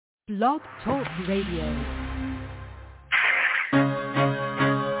Blog Talk Radio.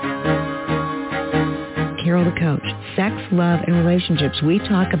 Carol the Coach. Sex, love, and relationships. We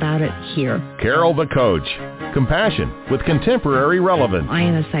talk about it here. Carol the Coach. Compassion with contemporary relevance. I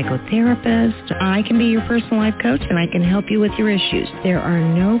am a psychotherapist. I can be your personal life coach, and I can help you with your issues. There are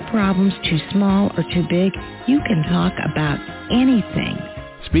no problems too small or too big. You can talk about anything.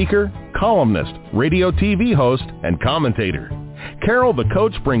 Speaker, columnist, radio TV host, and commentator. Carol the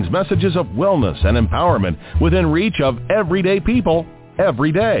Coach brings messages of wellness and empowerment within reach of everyday people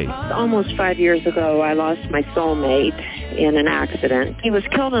every day. Almost 5 years ago, I lost my soulmate in an accident. He was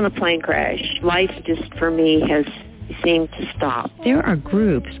killed in a plane crash. Life just, for me, has seemed to stop. There are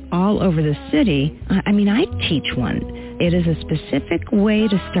groups all over the city. I teach one. It is a specific way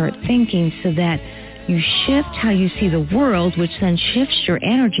to start thinking so that you shift how you see the world, which then shifts your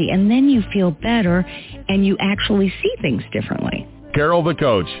energy, and then you feel better and you actually see things differently. Carol the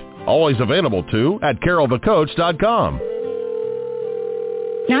Coach. Always available, too, at carolthecoach.com.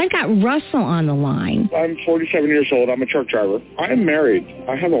 Now I've got Russell on the line. I'm 47 years old. I'm a truck driver. I'm married.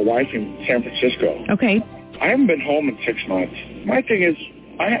 I have a wife in San Francisco. Okay. I haven't been home in 6 months. My thing is,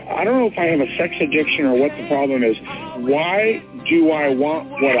 I don't know if I have a sex addiction or what the problem is. Why do I want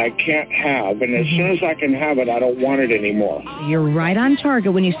what I can't have? And as soon as I can have it, I don't want it anymore. You're right on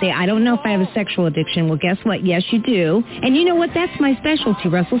target when you say, I don't know if I have a sexual addiction. Well, guess what? Yes, you do. And you know what? That's my specialty,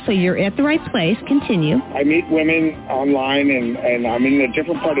 Russell. So you're at the right place. Continue. I meet women online, and I'm in a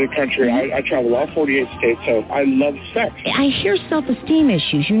different part of the country. I travel all 48 states, so I love sex. I hear self-esteem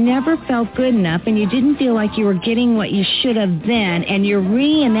issues. You never felt good enough, and you didn't feel like you were getting what you should have then, and you're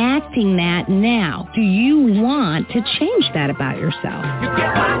reenacting that now. Do you want to change that about yourself? You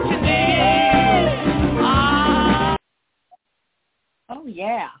get what you need. Oh,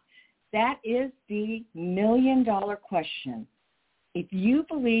 yeah. That is the million-dollar question. If you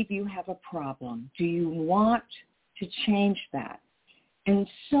believe you have a problem, do you want to change that? And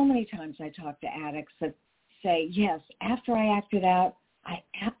so many times I talk to addicts that say, yes, after I acted out, I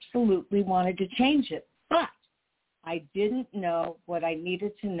absolutely wanted to change it, but I didn't know what I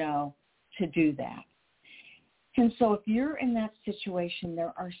needed to know to do that. And so if you're in that situation,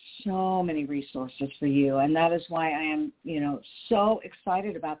 there are so many resources for you, and that is why I am, so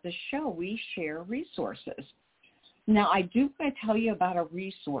excited about this show. We share resources. Now, I do want to tell you about a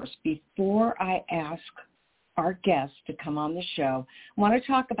resource before I ask our guests to come on the show. I want to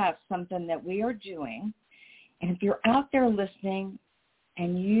talk about something that we are doing, and if you're out there listening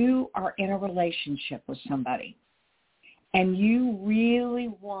and you are in a relationship with somebody and you really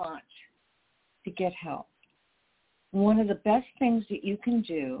want to get help, one of the best things that you can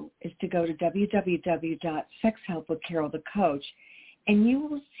do is to go to www.sexhelpwithcarolthecoach, and you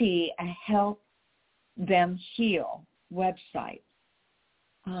will see a Help Them Heal website.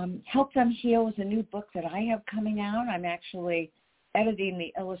 Help Them Heal is a new book that I have coming out. I'm actually editing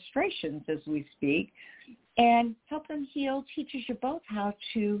the illustrations as we speak. And Help Them Heal teaches you both how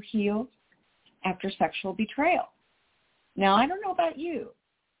to heal after sexual betrayal. Now, I don't know about you,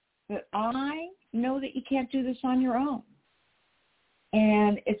 but I know that you can't do this on your own.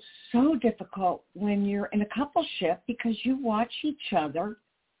 And it's so difficult when you're in a coupleship because you watch each other.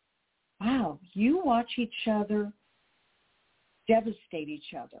 Wow, you watch each other devastate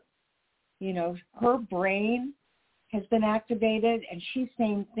each other. Her brain has been activated and she's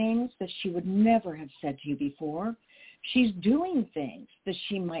saying things that she would never have said to you before. She's doing things that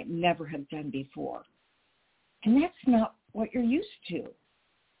she might never have done before. And that's not what you're used to.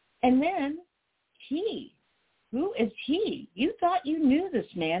 And then who is he? You thought you knew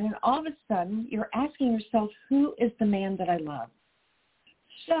this man, and all of a sudden you're asking yourself, who is the man that I love?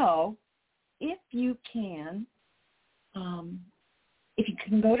 So if you can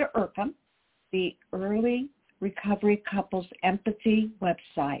go to IRCM, the Early Recovery Couples Empathy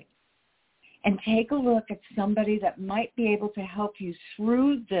website, and take a look at somebody that might be able to help you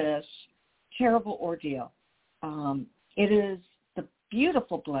through this terrible ordeal. It is the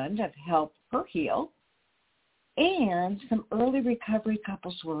beautiful blend of Help Her Heal and some early recovery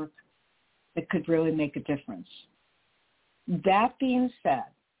couples work that could really make a difference. That being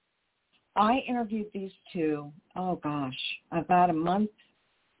said, I interviewed these two, about a month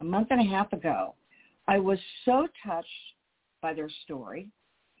and a half ago. I was so touched by their story.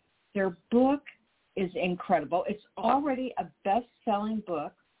 Their book is incredible. It's already a best-selling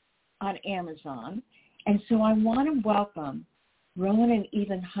book on Amazon. And so I want to welcome Roane and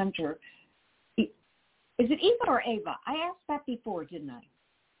Eva Hunter. Is it Eva or Ava? I asked that before, didn't I?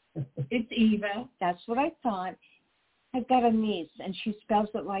 It's Eva. That's what I thought. I've got a niece, and she spells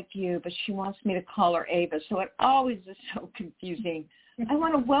it like you, but she wants me to call her Ava, so it always is so confusing I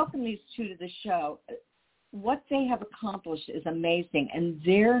want to welcome these two to the show. What they have accomplished is amazing. And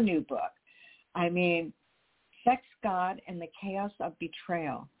their new book, I mean, Sex, God, and the Chaos of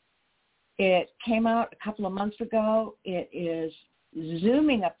Betrayal. It came out a couple of months ago. It is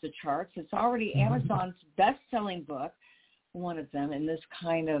zooming up the charts. It's already Amazon's best-selling book, one of them in this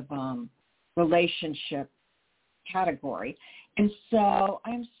kind of relationship category. And so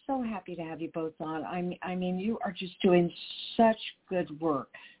I'm so happy to have you both on. I mean, you are just doing such good work.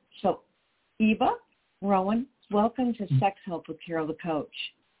 So, Eva, Roane, welcome to Sex Help with Carol the Coach.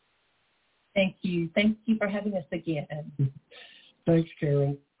 Thank you. Thank you for having us again. Thanks,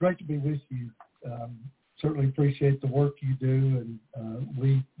 Carol. Great to be with you. Certainly appreciate the work you do, and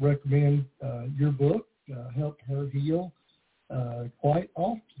we recommend your book, Help Her Heal, quite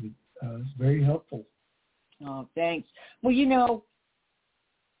often. It's very helpful. Oh, thanks. Well, you know,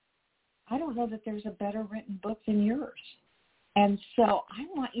 I don't know that there's a better written book than yours. And so I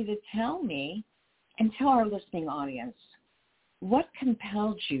want you to tell me and tell our listening audience, what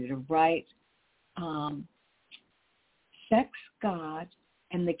compelled you to write Sex, God,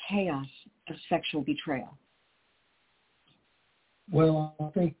 and the Chaos of Sexual Betrayal? Well, I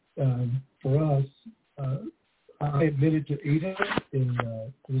think for us, I admitted to Eva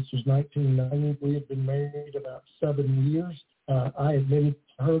this was 1990. We had been married about 7 years. I admitted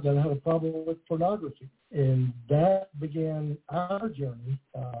to her that I had a problem with pornography, and that began our journey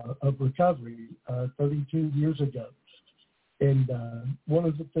of recovery 32 years ago. And one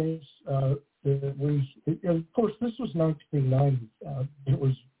of the things that of course, this was 1990. There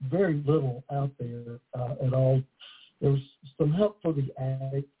was very little out there at all. There was some help for the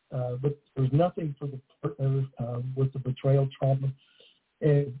addict, but there was nothing for the partner with the betrayal trauma.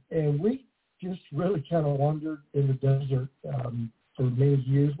 And we just really kind of wandered in the desert for many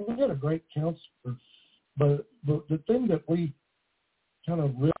years. We had a great counselor, but the thing that we kind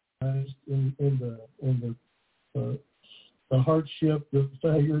of realized in the hardship, the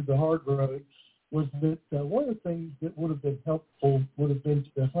failure, the hard road, was that one of the things that would have been helpful would have been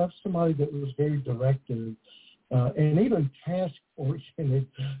to have somebody that was very directive and even task-oriented,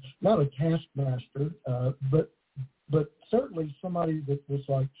 not a taskmaster, but certainly somebody that was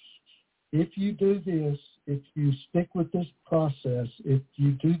like, if you do this, if you stick with this process, if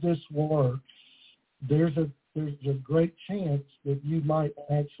you do this work, there's a great chance that you might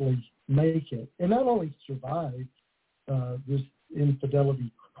actually make it. And not only survive this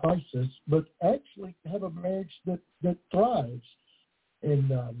infidelity crisis, but actually have a marriage that thrives.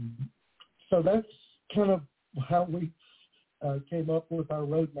 And so that's kind of how we came up with our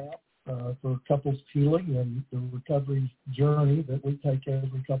roadmap for couples healing and the recovery journey that we take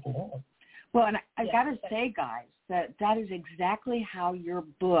every couple on. Well, and I got to say, guys, that is exactly how your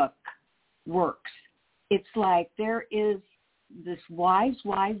book works. It's like there is this wise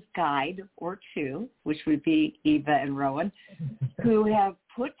guide or two, which would be Eva and Roane, who have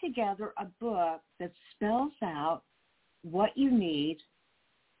put together a book that spells out what you need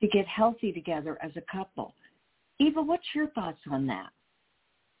to get healthy together as a couple. Eva, what's your thoughts on that?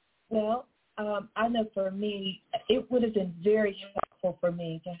 Well, I know for me, it would have been very helpful for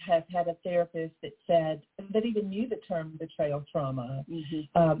me to have had a therapist that even knew the term betrayal trauma.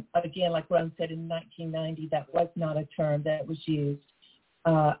 Mm-hmm. Again, like Roane said, in 1990, that was not a term that was used.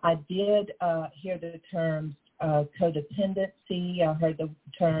 I did hear the terms codependency. I heard the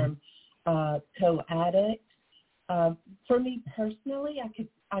term co-addict. For me personally,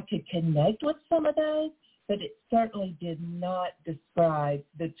 I could connect with some of those, but it certainly did not describe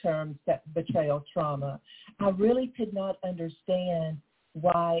the term betrayal trauma. I really could not understand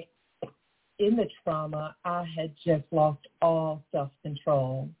why in the trauma I had just lost all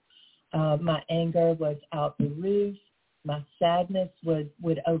self-control. My anger was out the roof. My sadness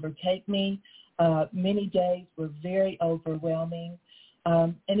would overtake me. Many days were very overwhelming.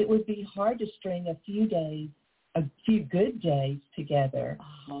 And it would be hard to string a few good days together.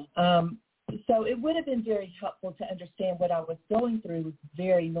 Uh-huh. So it would have been very helpful to understand what I was going through was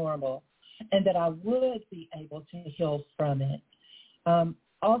very normal and that I would be able to heal from it.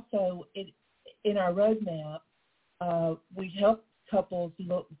 Also, in our roadmap, we help couples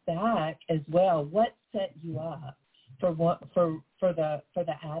look back as well. What set you up for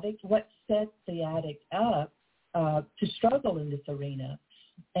the addict? What set the addict up to struggle in this arena?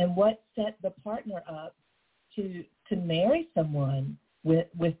 And what set the partner up to marry someone with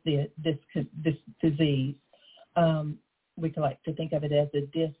this disease? We can like to think of it as a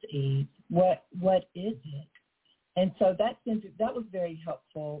dis-ease. What is it? And so that was very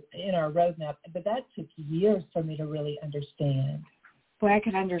helpful in our roadmap, but that took years for me to really understand. Well, I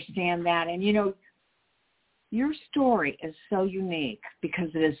can understand that. And, you know, your story is so unique because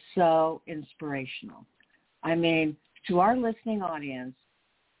it is so inspirational. I mean, to our listening audience,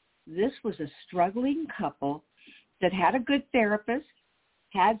 this was a struggling couple that had a good therapist,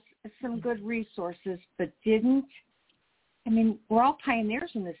 had some good resources, but didn't, I mean, we're all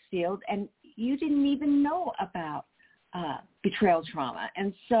pioneers in this field, and you didn't even know about betrayal trauma.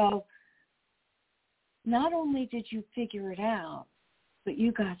 And so not only did you figure it out, but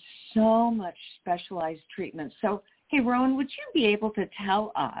you got so much specialized treatment. So, hey, Roane, would you be able to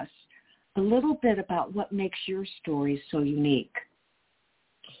tell us a little bit about what makes your story so unique?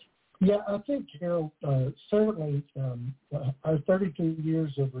 Yeah, I think, Carol, certainly our 32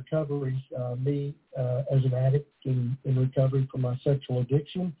 years of recovery, me as an addict in recovery from my sexual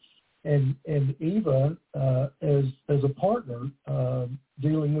addiction, and Eva as a partner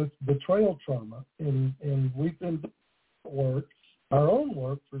dealing with betrayal trauma. And we've been doing our own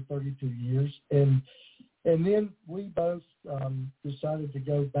work for 32 years. And then we both decided to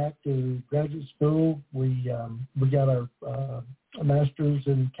go back to graduate school. We got our master's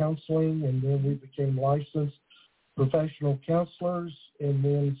in counseling, and then we became licensed professional counselors. And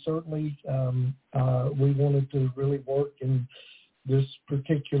then certainly we wanted to really work in this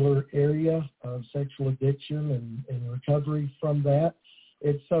particular area of sexual addiction and recovery from that.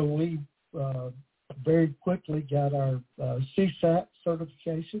 And so we very quickly got our CSAT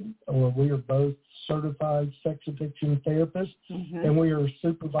certification, or we are both certified sex addiction therapists, and we are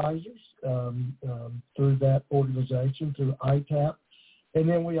supervisors through that organization, through ITAP. And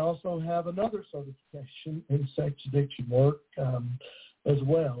then we also have another certification in sex addiction work as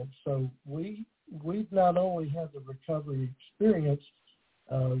well. So we've not only had the recovery experience,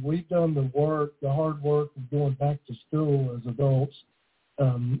 we've done the work, the hard work of going back to school as adults,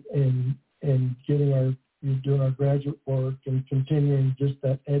 and doing our graduate work and continuing just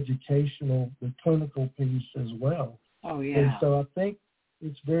that educational, the clinical piece as well. Oh, yeah. And so I think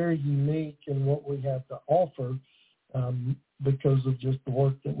it's very unique in what we have to offer because of just the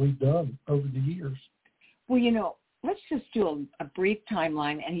work that we've done over the years. Well, let's just do a brief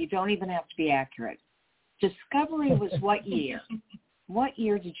timeline, and you don't even have to be accurate. Discovery was what year? What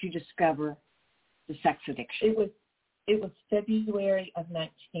year did you discover the sex addiction? It was February of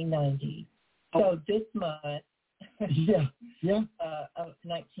 1990. So this month. Of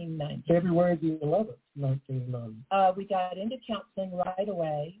 1990. February the 11th, 1990. We got into counseling right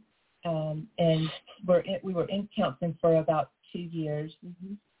away, and we were in counseling for about 2 years,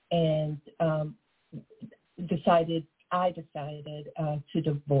 and I decided to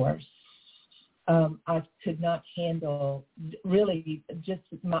divorce. I could not handle really just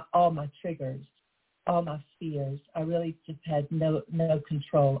all my triggers, all my fears. I really just had no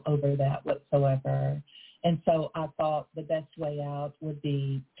control over that whatsoever. And so I thought the best way out would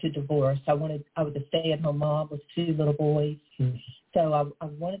be to divorce. I was a stay-at-home mom with 2 little boys. So I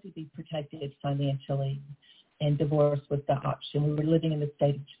wanted to be protected financially, and divorce was the option. We were living in the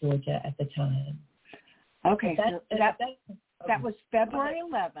state of Georgia at the time. Okay, so that was February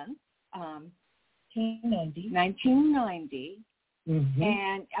 11th, 1990.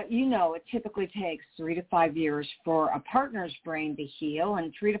 And, it typically takes 3 to 5 years for a partner's brain to heal,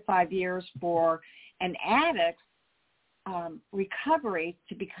 and 3 to 5 years for an addict's recovery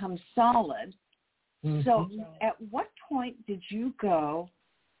to become solid. So at what point did you go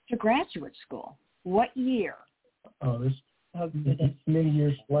to graduate school? What year? It's many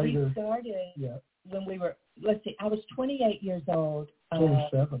years later. We started when we were, I was 28 years old.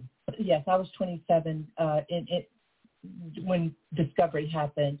 27. Yes, I was 27 when discovery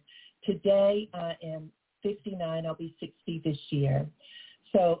happened. Today I am 59. I'll be 60 this year.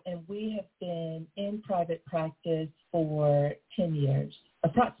 So, and we have been in private practice for 10 years,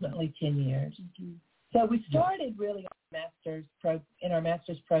 approximately 10 years. So we started really in our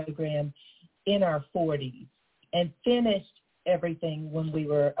master's program in our 40s and finished everything when we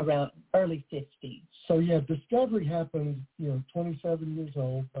were around early 50s. So, discovery happened, 27 years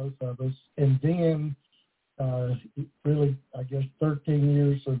old, both of us. And then really, I guess, 13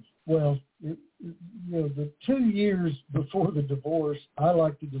 years of, the 2 years before the divorce, I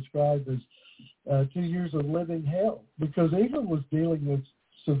like to describe as 2 years of living hell, because Eva was dealing with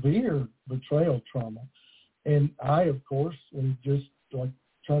severe betrayal trauma. And I, of course, am just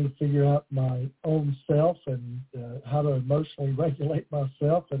trying to figure out my own self and how to emotionally regulate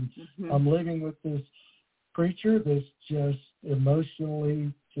myself. And I'm living with this creature that's just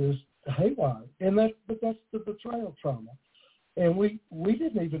emotionally just haywire. But that's the betrayal trauma. And we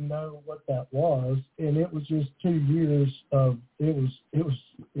didn't even know what that was, and it was just 2 years of it was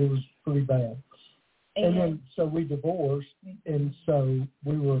pretty bad. And then, so we divorced, and so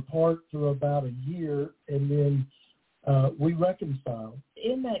we were apart for about a year, and then we reconciled.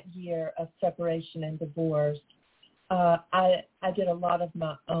 In that year of separation and divorce, I did a lot of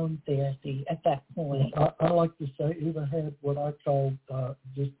my own therapy at that point. I like to say Eva had what I called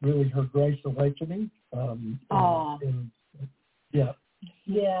just really her grace awakening.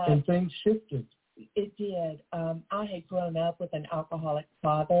 Yeah. And things shifted. It did. I had grown up with an alcoholic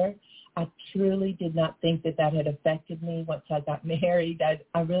father. I truly did not think that had affected me once I got married.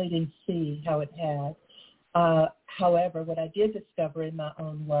 I really didn't see how it had. However, what I did discover in my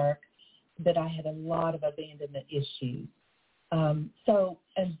own work, that I had a lot of abandonment issues. And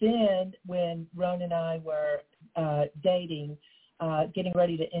then when Roane and I were dating, getting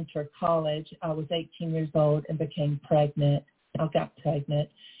ready to enter college, I was 18 years old and became pregnant. I got pregnant.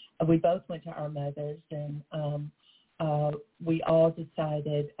 We both went to our mothers, and we all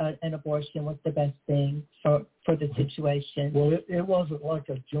decided an abortion was the best thing for the situation. Well, it wasn't like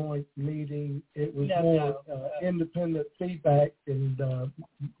a joint meeting. It was more independent feedback. And,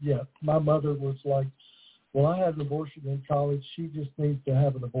 my mother was like, well, I had an abortion in college. She just needs to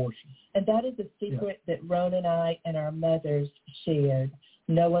have an abortion. And that is a secret that Roane and I and our mothers shared.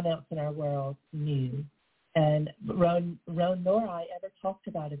 No one else in our world knew. And Roane nor I ever talked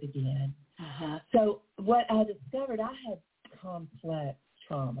about it again. So what I discovered, I had complex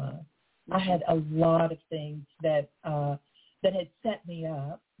trauma. I had a lot of things that had set me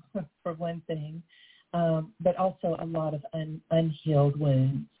up, for one thing, but also a lot of unhealed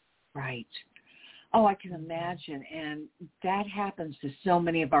wounds. Right. Oh, I can imagine. And that happens to so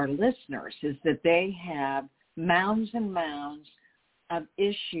many of our listeners, is that they have mounds and mounds of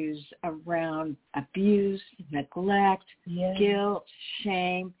issues around abuse, neglect, guilt,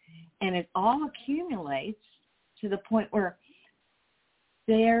 shame, and it all accumulates to the point where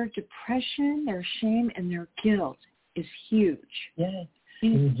their depression, their shame, and their guilt is huge. Yes.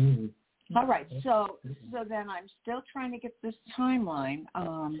 Mm-hmm. All right, so then I'm still trying to get this timeline.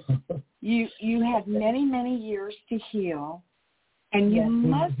 You had many, many years to heal, and you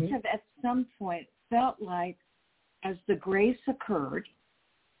must have at some point felt like, as the grace occurred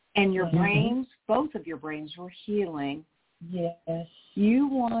and your brains, both of your brains were healing, you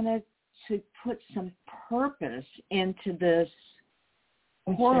wanted to put some purpose into this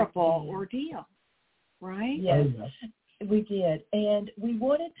horrible ordeal, right? Yes, we did. And we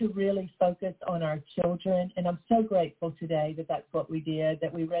wanted to really focus on our children, and I'm so grateful today that that's what we did,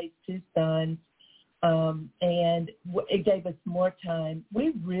 that we raised 2 sons, and it gave us more time.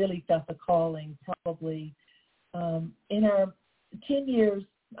 We really felt the calling probably in our 10 years,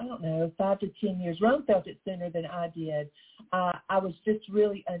 5 to 10 years. Roane felt it sooner than I did. I was just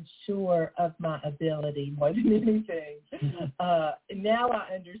really unsure of my ability more than anything. Now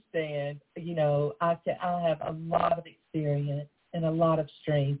I understand, I have a lot of experience and a lot of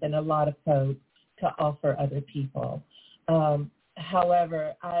strength and a lot of hope to offer other people.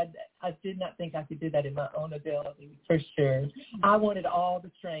 However, I did not think I could do that in my own ability, for sure. I wanted all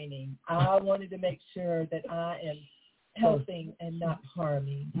the training. I wanted to make sure that I am helping and not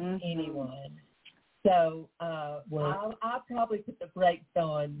harming anyone. So I probably put the brakes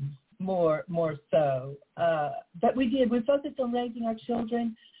on more so. But we did. We focused on raising our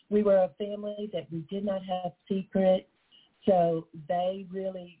children. We were a family that we did not have secrets. So they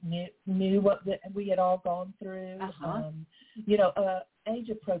really knew what we had all gone through.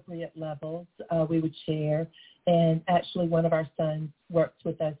 Age-appropriate levels we would share. And actually one of our sons works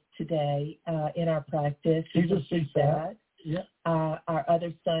with us today in our practice. He's a CSAT. Yeah. Our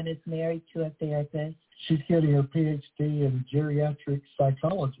other son is married to a therapist. She's getting her PhD in geriatric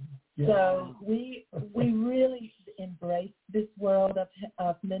psychology. Yeah. So we really embrace this world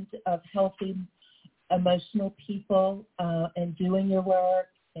of healthy, emotional people and doing your work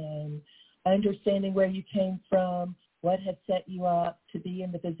and understanding where you came from, what has set you up to be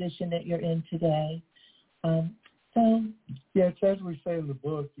in the position that you're in today. It's as we say in the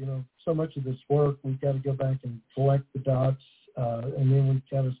book, so much of this work, we've got to go back and collect the dots, and then we've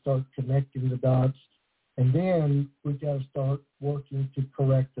got to start connecting the dots, and then we've got to start working to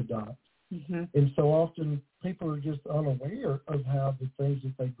correct the dots. Mm-hmm. And so often people are just unaware of how the things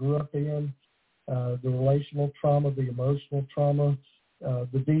that they grew up in, the relational trauma, the emotional trauma,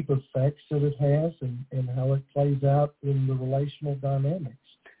 the deep effects that it has, and how it plays out in the relational dynamics.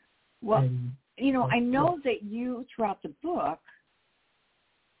 Well, I know that you, throughout the book,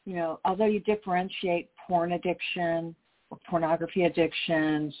 although you differentiate porn addiction, or pornography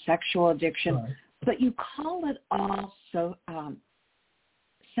addiction, sexual addiction, right, but you call it also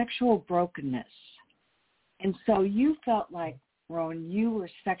sexual brokenness. And so you felt like, Roane, you were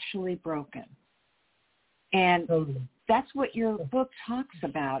sexually broken. And totally. That's what your book talks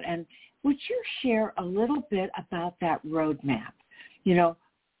about. And would you share a little bit about that roadmap? You know,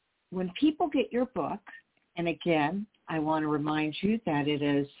 when people get your book, and again, I want to remind you that it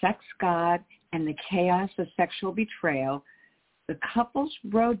is Sex, God, and the Chaos of Sexual Betrayal, the couple's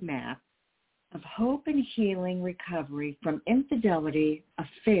roadmap of hope and healing recovery from infidelity,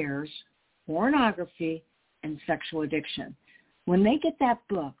 affairs, pornography, and sexual addiction. When they get that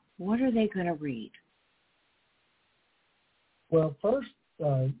book, what are they going to read? Well, first,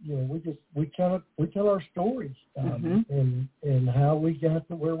 we tell our stories and how we got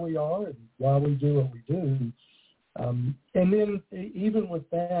to where we are and why we do what we do. And then even with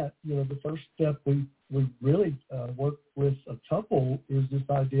that, the first step we really work with a couple is this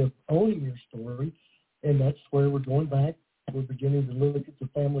idea of owning your story, and that's where we're going back. We're beginning to look at the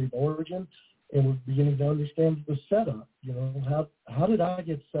family of origin, and we're beginning to understand the setup. How did I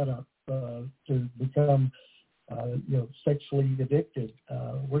get set up to become sexually addicted?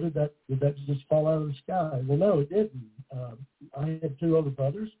 Where did that just fall out of the sky? Well, no, it didn't. I had two older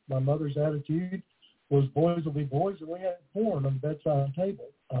brothers. My mother's attitude was boys will be boys, and we had porn on the bedside table.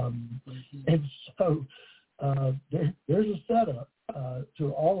 And so there's a setup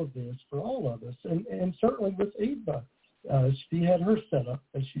to all of this for all of us. And certainly with Eva, she had her setup,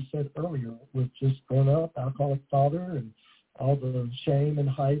 as she said earlier, with just growing up, alcoholic father, and all the shame and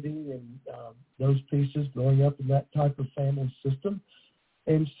hiding and those pieces growing up in that type of family system.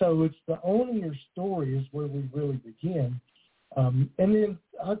 And so it's the owning your story is where we really begin. And then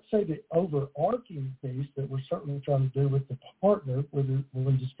I'd say the overarching piece that we're certainly trying to do with the partner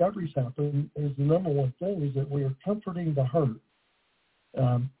when discoveries happen is the number one thing is that we are comforting the hurt,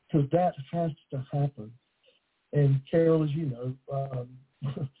 because that has to happen. And Carol, as you know,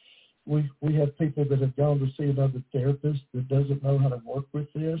 we have people that have gone to see another therapist that doesn't know how to work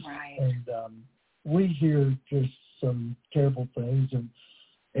with this. Right. And we hear just some terrible things,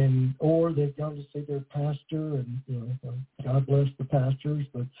 or they've gone to see their pastor, and God bless the pastors,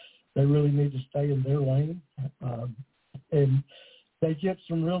 but they really need to stay in their lane. And they get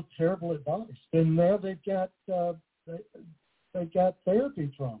some real terrible advice, and now they've got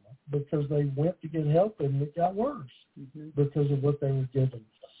therapy trauma because they went to get help and it got worse because of what they were given.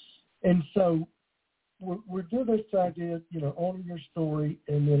 And so we're doing this idea, owning your story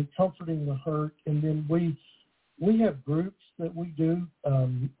and then comforting the hurt, and then we have groups that we do.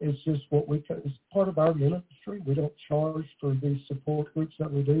 It's just it's part of our ministry. We don't charge for these support groups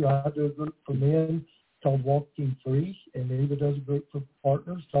that we do. I do a group for men called Walking Free, and Eva does a group for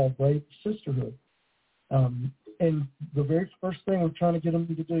partners called Brave Sisterhood. And the very first thing we're trying to get them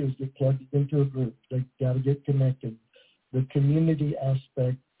to do is get plugged into a group. They've got to get connected. The community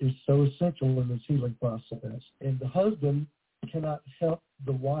aspect is so essential in this healing process. And the husband cannot help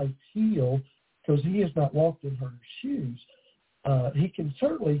the wife heal because he has not walked in her shoes. He can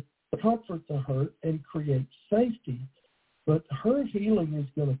certainly comfort the hurt and create safety, but her healing is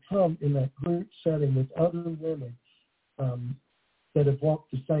going to come in that group setting with other women that have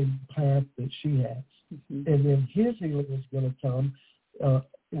walked the same path that she has. And then his healing is going to come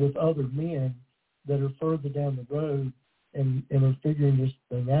with other men that are further down the road and are figuring this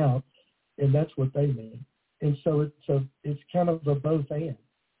thing out, and that's what they mean. And so it's kind of a both and.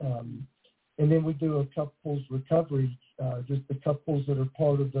 And then we do a couples recovery, just the couples that are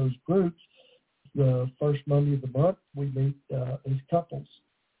part of those groups. The first Monday of the month, we meet as couples.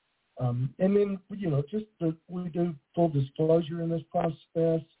 And then, we do full disclosure in this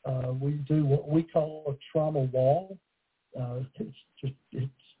process. We do what we call a trauma wall.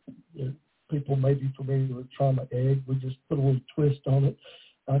 People may be familiar with trauma egg. We just put a little twist on it.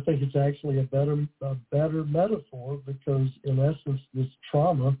 I think it's actually a better metaphor because, in essence, this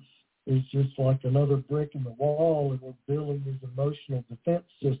trauma is just like another brick in the wall, and we're building these emotional defense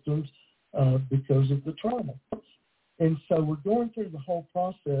systems because of the trauma. And so we're going through the whole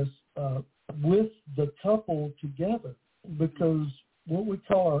process with the couple together, because what we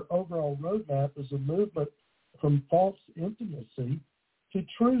call our overall roadmap is a movement from false intimacy to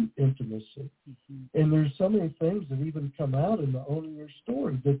true intimacy. And there's so many things that even come out in the owning your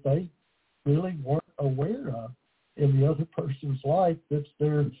story that they really weren't aware of in the other person's life that's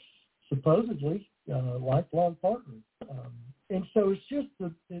their supposedly lifelong partner. And so it's just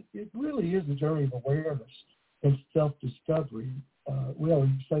it really is a journey of awareness and self-discovery. We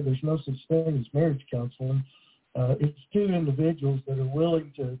always say there's no such thing as marriage counseling. It's two individuals that are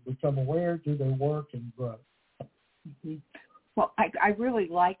willing to become aware, do their work, and grow. Well, I really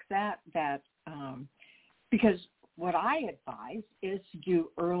like that because what I advise is to do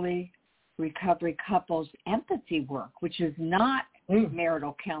early recovery couples empathy work, which is not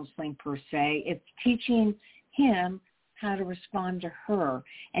marital counseling per se. It's teaching him how to respond to her.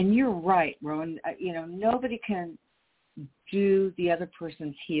 And you're right, Roane. Nobody can do the other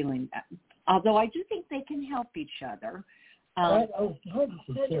person's healing. Although I do think they can help each other. 100%.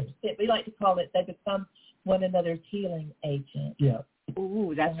 We like to call it, they become one another's healing agent. Yeah.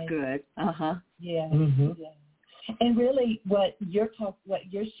 Ooh, that's good. Uh-huh. Yeah. Mm-hmm. Yeah. And really what you're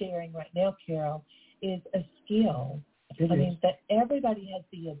sharing right now, Carol, is a skill. That everybody has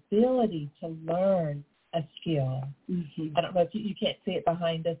the ability to learn a skill. Mm-hmm. I don't know if you can't see it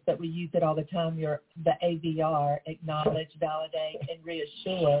behind us, but we use it all the time. The AVR, acknowledge, validate, and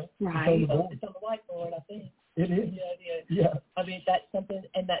reassure. Right. It's on the whiteboard, I think. It is. Yeah. That's something,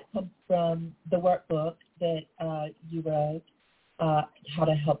 and that comes from the workbook that you wrote, How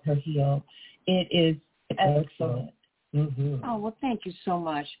to Help Her Heal. It is excellent. Mm-hmm. Oh, well, thank you so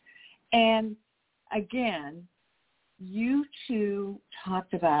much. And again, you two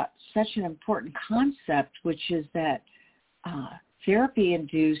talked about such an important concept, which is that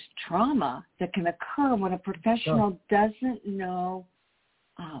therapy-induced trauma that can occur when a professional doesn't know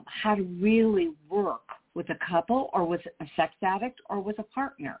how to really work with a couple or with a sex addict or with a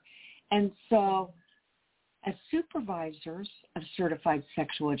partner. And so as supervisors of certified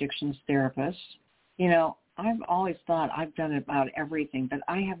sexual addictions therapists, I've always thought I've done about everything, but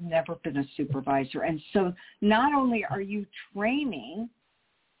I have never been a supervisor. And so not only are you training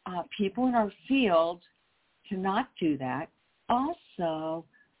people in our field to not do that, also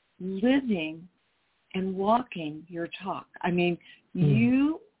living and walking your talk.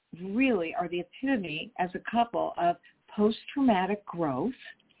 You really are the epitome as a couple of post-traumatic growth,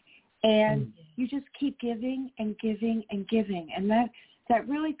 and you just keep giving and giving and giving. And that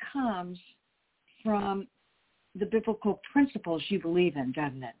really comes from the biblical principles you believe in,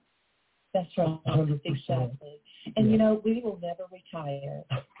 doesn't it? That's right. 100%. Exactly. And, we will never retire,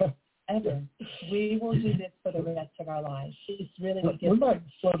 ever. We will do this for the rest of our lives. It's really what gives us. We might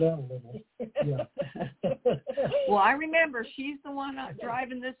slow down a little. Yeah. Well, I remember she's the one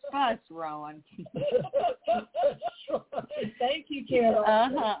driving this bus, Roane. Thank you, Carol.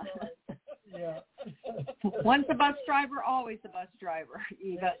 Uh-huh. Yeah. Once a bus driver, always a bus driver,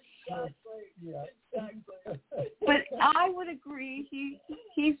 Eva. Exactly. But I would agree.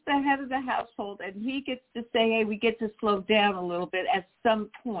 He's the head of the household, and he gets to say, hey, we get to slow down a little bit at some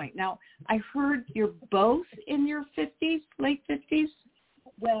point. Now, I heard you're both in your 50s, late 50s?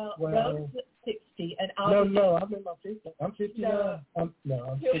 Well Rone's 60, and I'm in my 50s. I'm 59.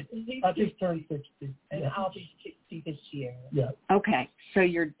 I just turned 60. And I'll be 60 this year. Yeah. Okay, so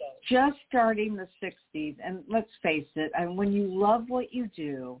you're just starting the 60s, and let's face it, and when you love what you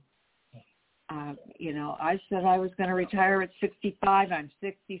do, I said I was going to retire at 65. I'm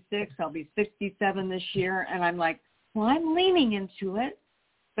 66. I'll be 67 this year, and I'm like, well, I'm leaning into it,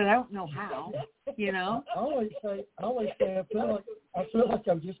 but I don't know how. I always say I feel like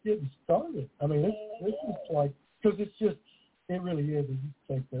I'm just getting started. This is like, because it really is. You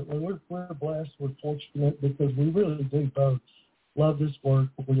think that we're blessed, we're fortunate because we really do both love this work,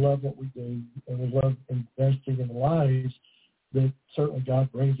 we love what we do, and we love investing in lives that certainly God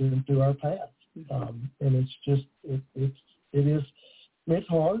brings into our path. And it's just it's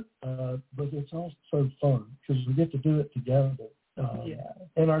hard, but it's also fun because we get to do it together.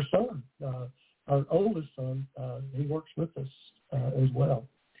 And our son, our oldest son, he works with us as well.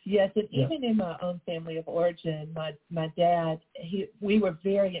 Yes, and even in my own family of origin, my dad, we were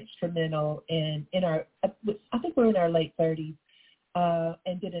very instrumental in our, I think we're in our late 30s,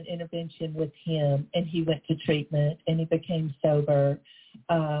 and did an intervention with him, and he went to treatment, and he became sober.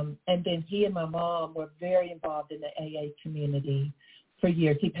 And then he and my mom were very involved in the AA community for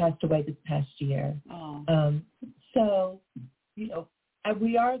years. He passed away this past year. Oh. So, we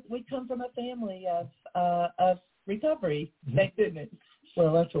come from a family of recovery, thank goodness.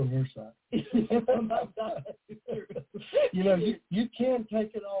 Well, that's on your side. You can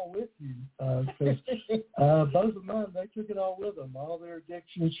take it all with you. Because both of mine, they took it all with them, all their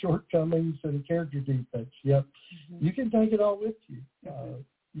addictions, shortcomings, and character defects. Yep. Mm-hmm. You can take it all with you.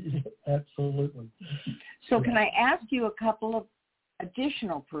 Absolutely. So can I ask you a couple of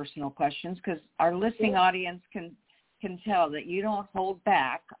additional personal questions? Because our listening audience can tell that you don't hold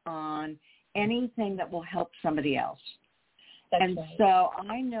back on anything that will help somebody else. That's right. So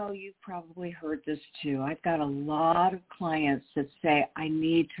I know you've probably heard this too. I've got a lot of clients that say, I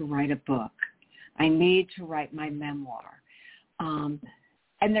need to write a book. I need to write my memoir. And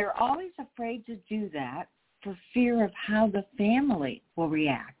they're always afraid to do that for fear of how the family will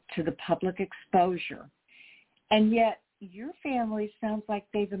react to the public exposure. And yet your family sounds like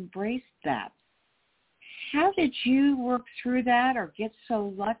they've embraced that. how did you work through that or get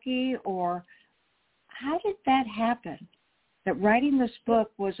so lucky, or how did that happen, that writing this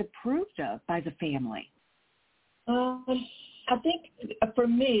book was approved of by the family? I think for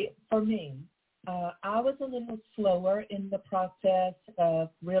me, I was a little slower in the process of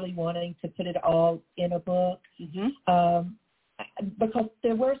really wanting to put it all in a book, because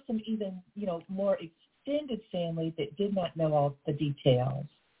there were some even, more extended family that did not know all the details,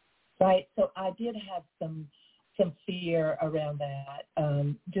 right? So I did have some fear around that,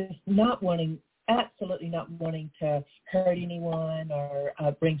 just absolutely not wanting to hurt anyone or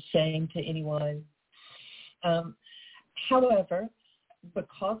bring shame to anyone. However,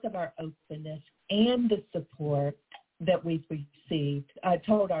 because of our openness and the support that we've received, I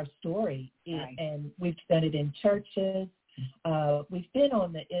told our story, and we've done it in churches. We've been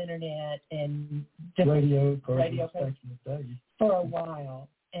on the internet and radio for a while,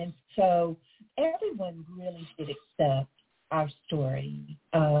 and so everyone really did accept our story.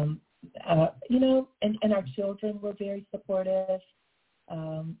 And our children were very supportive.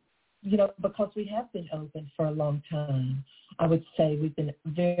 Because we have been open for a long time. I would say we've been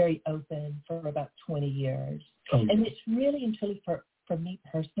very open for about 20 years. And it's really and truly, for me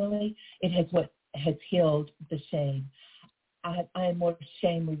personally, what has healed the shame. I am more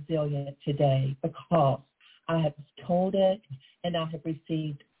shame resilient today because I have told it, and I have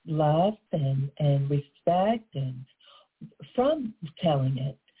received love and respect and from telling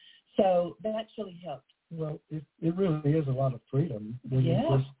it. So that's really helped. Well, it really is a lot of freedom.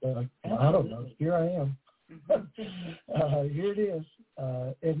 Yeah, I don't know. Here I am. Here it is.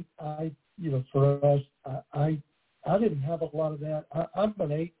 And I, for us, I didn't have a lot of that. I'm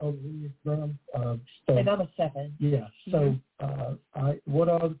an 8 over Graham. And I'm a 7. Yeah. So what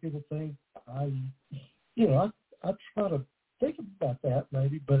other people think, I try to think about that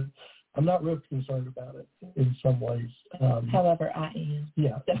maybe, but I'm not real concerned about it in some ways. However, I am.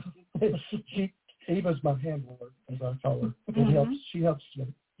 Yeah. Eva's my handler, as I call her. It helps. She helps me.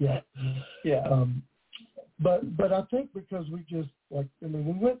 Yeah. But I think because we just we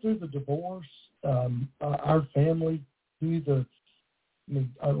went through the divorce, our family knew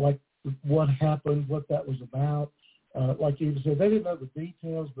what happened, what that was about. Like Eva said, they didn't know the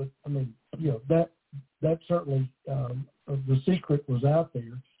details, but that certainly the secret was out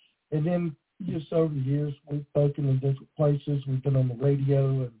there. And then just over the years, we've spoken in different places. We've been on the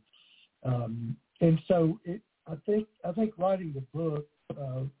radio, and so I think writing the book,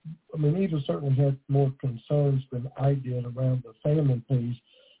 Eva certainly had more concerns than I did around the family piece,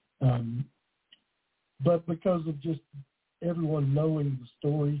 but because of just everyone knowing the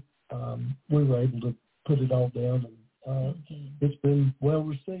story, we were able to put it all down, and it's been well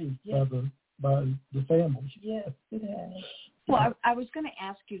received by the family. Yes, it has. Well, I was going to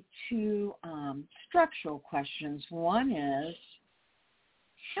ask you 2 structural questions. One is,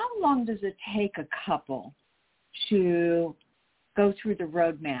 how long does it take a couple to go through the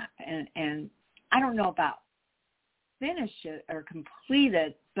roadmap? And I don't know about finish it or complete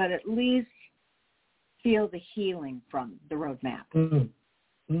it, but at least feel the healing from the roadmap.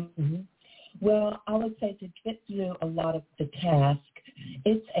 Well, I would say to get through a lot of the task,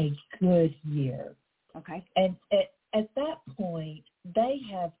 it's a good year. Okay. And at that point, they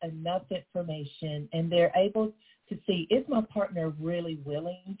have enough information, and they're able to see, is my partner really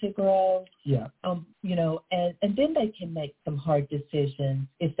willing to grow? Yeah. And then they can make some hard decisions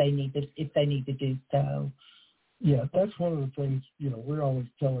if they need to do so. Yeah, that's one of the things, we're always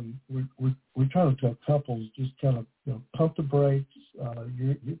we're trying to tell couples, just kind of, pump the brakes.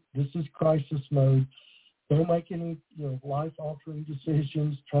 This is crisis mode. Don't make any, life-altering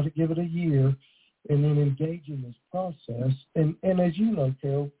decisions. Try to give it a year and then engage in this process. And as you know,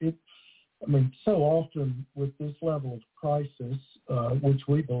 Carol, so often with this level of crisis, which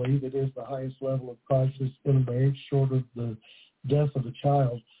we believe it is the highest level of crisis in a marriage, short of the death of a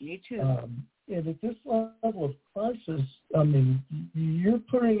child. Me too. And at this level of crisis, you're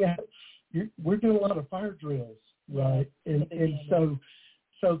putting out, we're doing a lot of fire drills, right? And so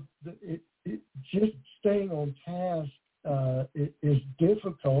just staying on task is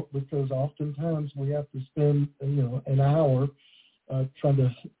difficult because oftentimes we have to spend, an hour trying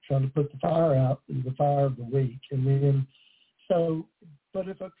to put the fire out, the fire of the week. And then, but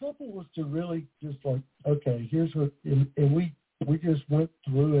if a couple was to really just okay, here's what, and we just went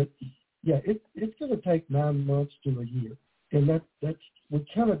through it, it's going to take 9 months to a year. And that's we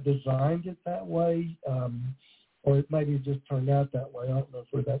kind of designed it that way, or it maybe just turned out that way. I don't know if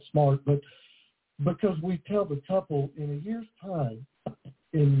we're that smart, but because we tell the couple in a year's time,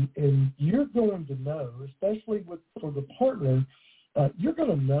 and you're going to know, especially for the partner, you're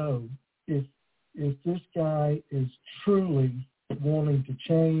going to know if if this guy is truly wanting to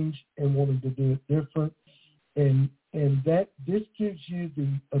change and wanting to do it different, and that this gives you the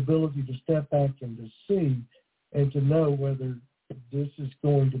ability to step back and to see and to know whether this is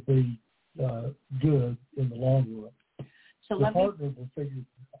going to be good in the long run. So the partner will figure it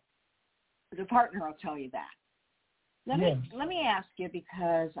out. The partner will tell you that. Let me ask you,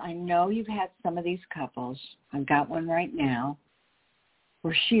 because I know you've had some of these couples. I've got one right now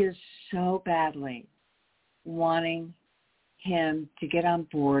where she is so badly wanting him to get on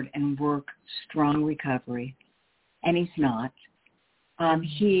board and work strong recovery, and he's not.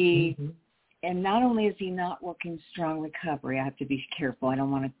 And not only is he not working strong recovery, I have to be careful. I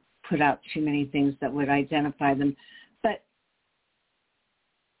don't want to put out too many things that would identify them, but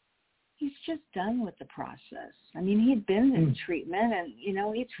he's just done with the process. I mean, he'd been in treatment, and, you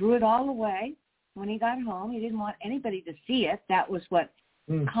know, he threw it all away when he got home. He didn't want anybody to see it. That was what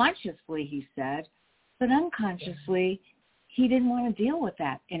consciously he said, but unconsciously he didn't want to deal with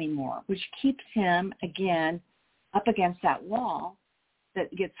that anymore, which keeps him, again, up against that wall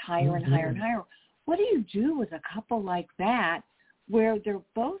that gets higher and higher and higher. What do you do with a couple like that where they're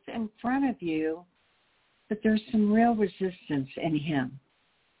both in front of you, but there's some real resistance in him?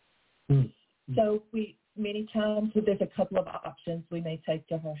 So many times there's a couple of options we may take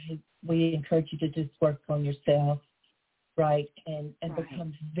to her. We encourage you to just work on yourself, right, and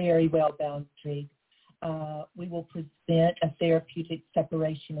become very well boundaried. We will present a therapeutic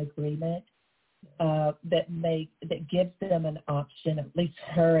separation agreement that gives them an option, at least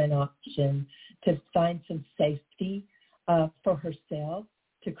her an option, to find some safety for herself,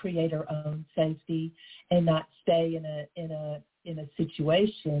 to create her own safety, and not stay in a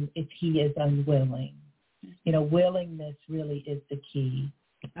situation if he is unwilling. You know, willingness really is the key.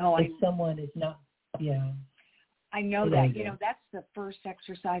 If someone is not, I know that. You know, that's the first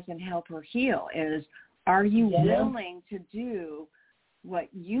exercise in Help Her Heal is, are you willing to do what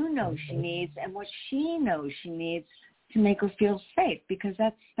you know she needs and what she knows she needs to make her feel safe? Because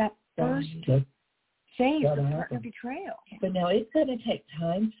that's that first phase of partner betrayal. But now it's going to take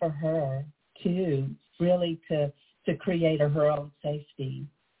time for her to really to create her own safety,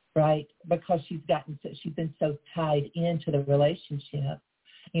 right? Because she's been so tied into the relationship.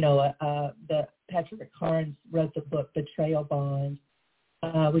 You know, the Patrick Carnes wrote the book Betrayal Bond,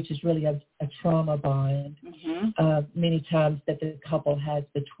 which is really a trauma bond, many times that the couple has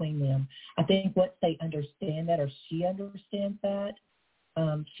between them. I think once they understand that, or she understands that,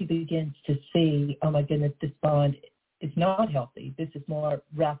 she begins to see, oh my goodness, this bond is not healthy. This is more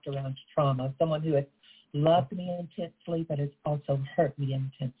wrapped around trauma. Someone who has loved me intensely, but has also hurt me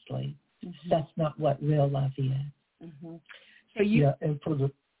intensely. That's not what real love is. So you, and for the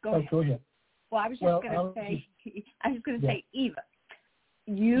go ahead. Well, I was just going to say, Eva,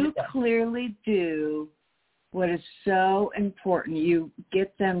 you clearly do what is so important. You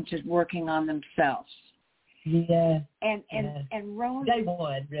get them to working on themselves. Yeah. And Roane, they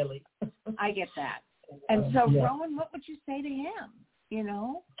would, really. I get that. And so, Roane, what would you say to him? You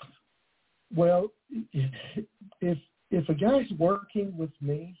know? Well, if a guy's working with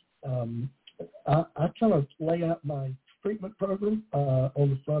me, I kind of lay out my treatment program on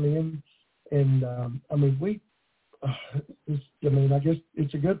the front end, and I guess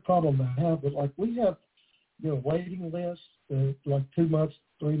it's a good problem to have. But like we have, you know, waiting lists, like 2 months,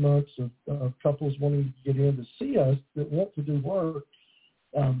 3 months of couples wanting to get in to see us that want to do work,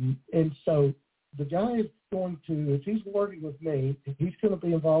 and so the guy is going to, if he's working with me, he's going to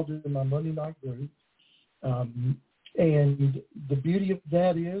be involved in my Monday night group. And the beauty of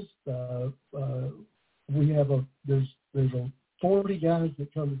that is we have there's 40 guys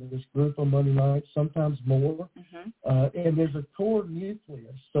that come to this group on Monday night, sometimes more. And there's a core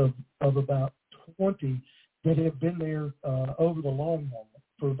nucleus of about 20 that have been there over the long haul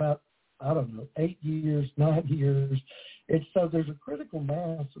for about, 8 years, 9 years. And so there's a critical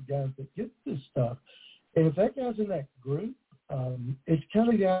mass of guys that get this stuff. And if that guy's in that group, it's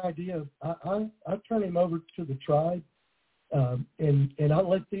kind of the idea of I turn him over to the tribe, and I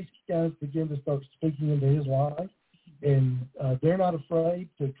let these guys begin to start speaking into his life. And they're not afraid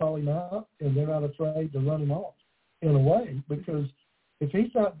to call him out, and they're not afraid to run him off in a way, because if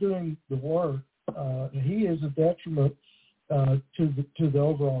he's not doing the work, he is a detriment to the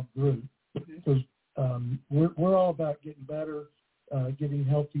overall group, because we're all about getting better, getting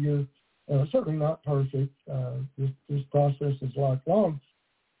healthier. Certainly not perfect. This process is lifelong,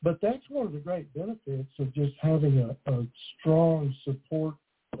 but that's one of the great benefits of just having a strong support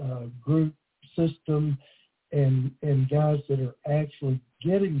group system and guys that are actually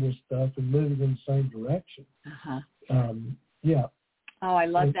getting this stuff and moving in the same direction. Oh, I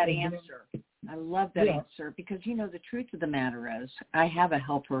love that answer. I love that answer because, the truth of the matter is I have a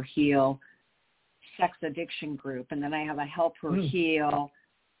Help Her Heal sex addiction group, and then I have a Help Her Heal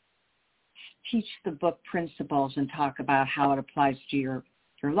teach the book principles and talk about how it applies to your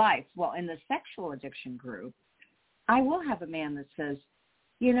life. Well, in the sexual addiction group, I will have a man that says,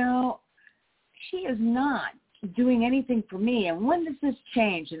 she is not doing anything for me, and when does this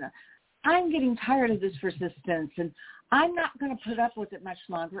change? And I'm getting tired of this resistance, and I'm not going to put up with it much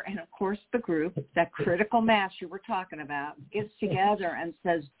longer. And, of course, the group, that critical mass you were talking about, gets together and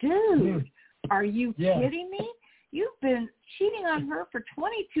says, dude, are you kidding me? You've been cheating on her for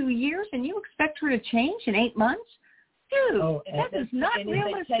 22 years, and you expect her to change in 8 months? Dude, that is not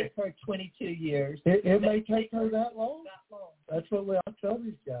realistic. It may take her 22 years. It may take her that long. That's what I tell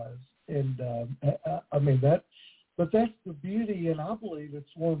these guys. And, but that's the beauty, and I believe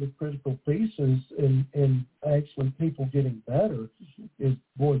it's one of the critical pieces in actually people getting better is,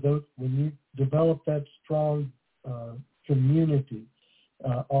 when you develop that strong community,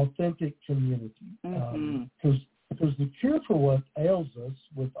 authentic community, because the cure for what ails us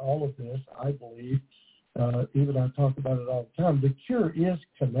with all of this, I believe, even I talk about it all the time, the cure is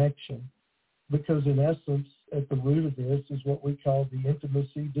connection, because in essence, at the root of this is what we call the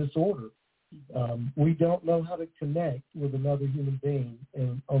intimacy disorder. We don't know how to connect with another human being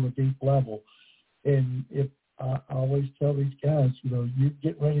on a deep level. And if I always tell these guys, you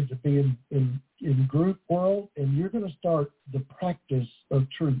get ready to be in group world, and you're going to start the practice of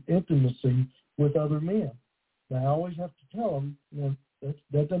true intimacy with other men. Now, I always have to tell them,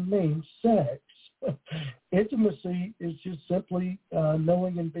 that doesn't mean sex. Intimacy is just simply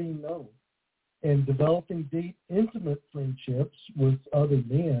knowing and being known. And developing deep, intimate friendships with other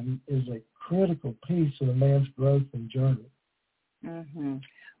men is a critical piece of a man's growth and journey. Mm-hmm.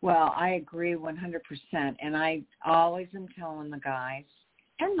 Well, I agree 100%. And I always am telling the guys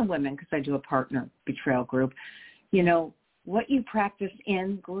and the women, because I do a partner betrayal group, what you practice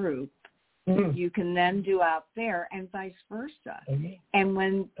in group, you can then do out there, and vice versa. And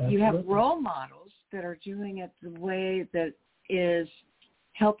when you have role models that are doing it the way that is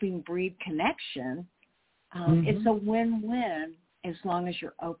helping breed connection, it's a win-win as long as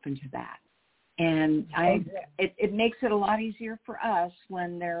you're open to that. And it makes it a lot easier for us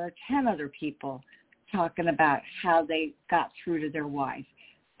when there are 10 other people talking about how they got through to their wife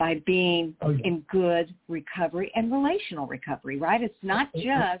by being in good recovery and relational recovery, right? It's not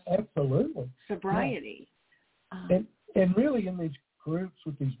just sobriety. And really in these groups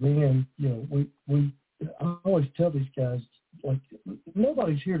with these men, I always tell these guys,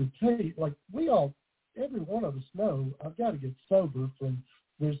 nobody's here to tell you, every one of us know I've got to get sober from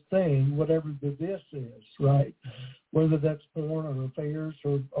this thing, whatever this is, right? Whether that's porn or affairs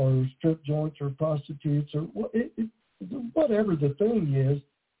or strip joints or prostitutes or whatever the thing is,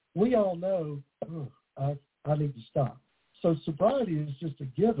 we all know, I need to stop. So sobriety is just a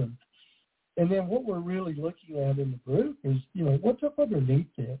given. And then what we're really looking at in the group is, what's up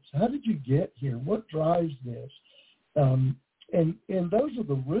underneath this? How did you get here? What drives this? And those are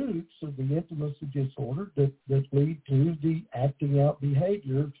the roots of the intimacy disorder that lead to the acting out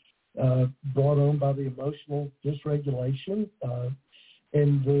behavior brought on by the emotional dysregulation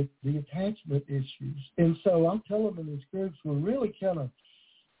and the attachment issues. And so I tell them in these groups, we're really kind of,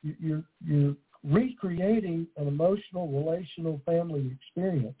 you're recreating an emotional, relational family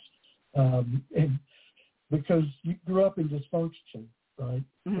experience. And because you grew up in dysfunction, right?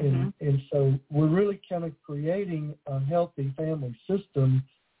 And so we're really kind of creating a healthy family system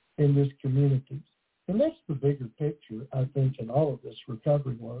in this community. And that's the bigger picture, I think, in all of this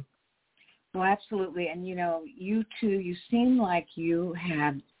recovery work. Well, absolutely. And, you two, you seem like you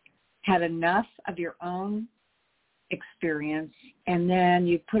had enough of your own experience, and then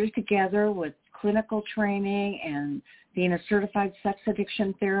you put it together with clinical training and being a certified sex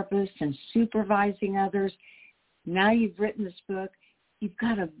addiction therapist and supervising others. Now you've written this book. You've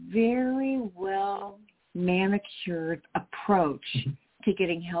got a very well manicured approach to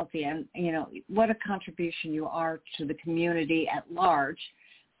getting healthy, and what a contribution you are to the community at large,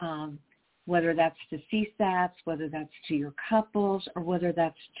 whether that's to CSATs, whether that's to your couples, or whether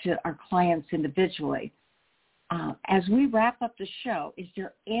that's to our clients individually. As we wrap up the show, is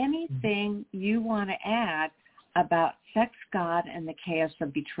there anything you want to add about sex, God, and the chaos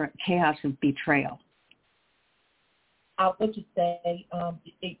of betrayal? I would just say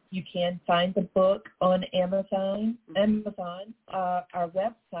you can find the book on Amazon. Our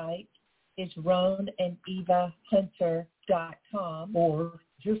website is Roane and Eva Hunter.com. Or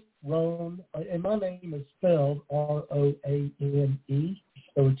just Roane, and my name is spelled Roane,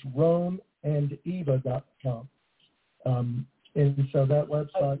 so it's RoaneandEva.com. And so that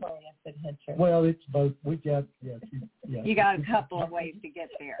website, said Hunter. Well, it's both. We got, You got a couple of ways to get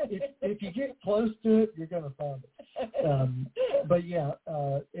there. If you get close to it, you're going to find it. But yeah,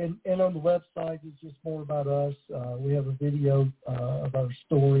 and on the website, it's just more about us. We have a video of our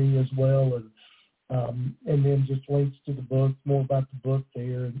story as well, and then just links to the book, more about the book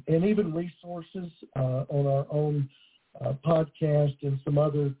there, and even resources on our own podcast and some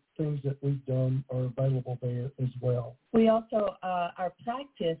other things that we've done are available there as well. We also, our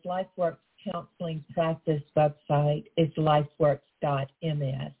practice, LifeWorks Counseling Practice website is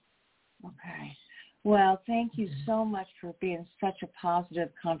lifeworks.ms. Okay. Well, thank you so much for being such a positive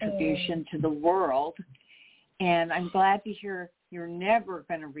contribution to the world. And I'm glad to hear you're never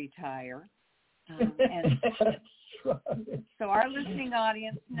going to retire. And so our listening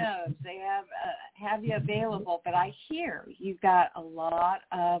audience knows they have you available, but I hear you've got a lot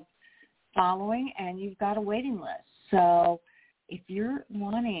of following and you've got a waiting list. So if you're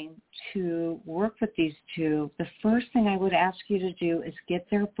wanting to work with these two, the first thing I would ask you to do is get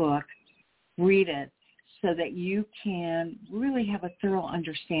their book, read it, so that you can really have a thorough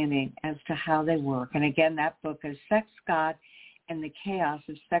understanding as to how they work. And again, that book is Sex, God, and the Chaos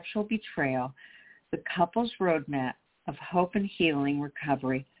of Sexual Betrayal, the Couple's Roadmap of Hope and Healing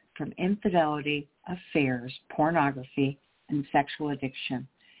Recovery from Infidelity, Affairs, Pornography, and Sexual Addiction.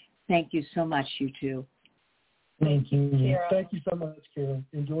 Thank you so much, you two. Thank you. Carol. Thank you so much, Carol.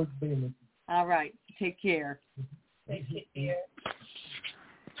 Enjoyed being with you. All right. Take care. Thank you, dear.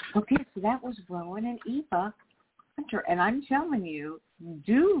 Okay, so that was Roane and Eva Hunter. And I'm telling you,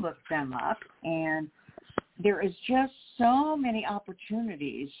 do look them up. And there is just so many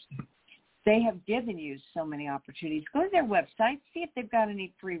opportunities. They have given you so many opportunities. Go to their website, see if they've got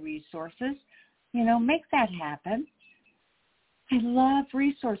any free resources. Make that happen. I love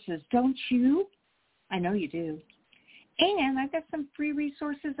resources, don't you? I know you do. And I've got some free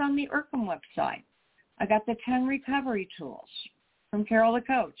resources on the IRCM website. I got the 10 recovery tools from Carol the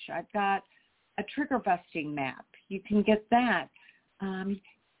Coach. I've got a trigger busting map. You can get that.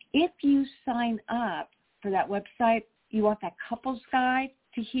 If you sign up for that website, you want that couples guide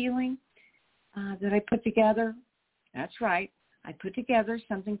to healing that I put together. That's right. I put together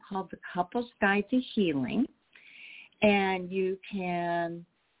something called the Couples Guide to Healing, and you can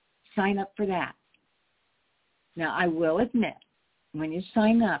sign up for that. Now, I will admit, when you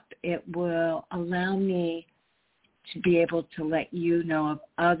sign up, it will allow me to be able to let you know of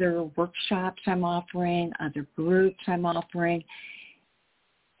other workshops I'm offering, other groups I'm offering,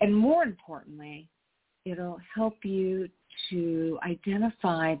 and more importantly, it'll help you to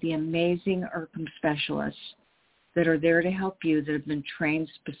identify the amazing IRCM specialists that are there to help you, that have been trained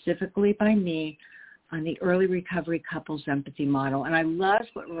specifically by me on the early recovery couples empathy model. And I love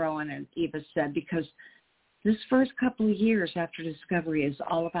what Roane and Eva said, because this first couple of years after discovery is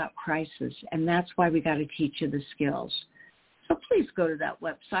all about crisis, and that's why we got to teach you the skills. So please go to that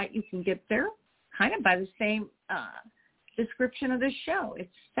website. You can get there kind of by the same description of this show.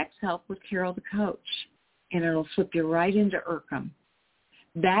 It's Sex Help with Carol the Coach, and it'll flip you right into IRCM.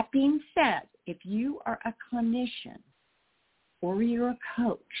 That being said, if you are a clinician or you're a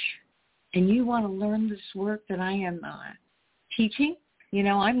coach and you want to learn this work that I am teaching,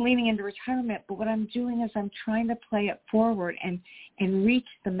 I'm leaning into retirement, but what I'm doing is I'm trying to play it forward and reach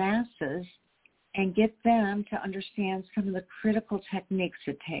the masses and get them to understand some of the critical techniques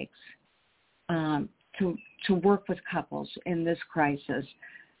it takes to work with couples in this crisis.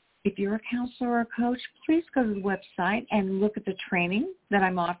 If you're a counselor or a coach, please go to the website and look at the training that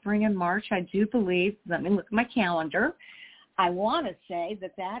I'm offering in March. I do believe, let me look at my calendar. I want to say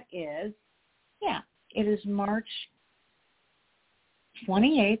that is, it is March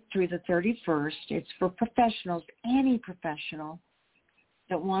 28th through the 31st. It's for professionals, any professional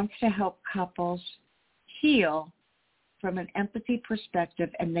that wants to help couples heal from an empathy perspective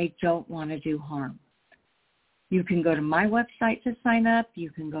and they don't want to do harm. You can go to my website to sign up.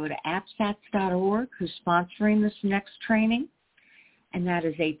 You can go to apsats.org, who's sponsoring this next training, and that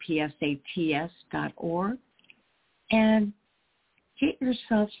is apsats.org. And get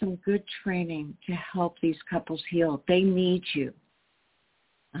yourself some good training to help these couples heal. They need you.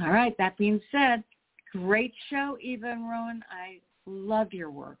 All right, that being said, great show, Eva and Roane. I love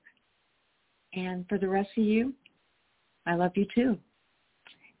your work. And for the rest of you, I love you too.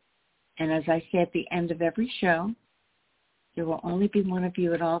 And as I say at the end of every show, there will only be one of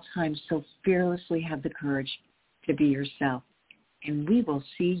you at all times, so fearlessly have the courage to be yourself. And we will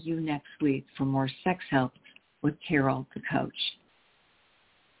see you next week for more Sex Help with Carol the Coach.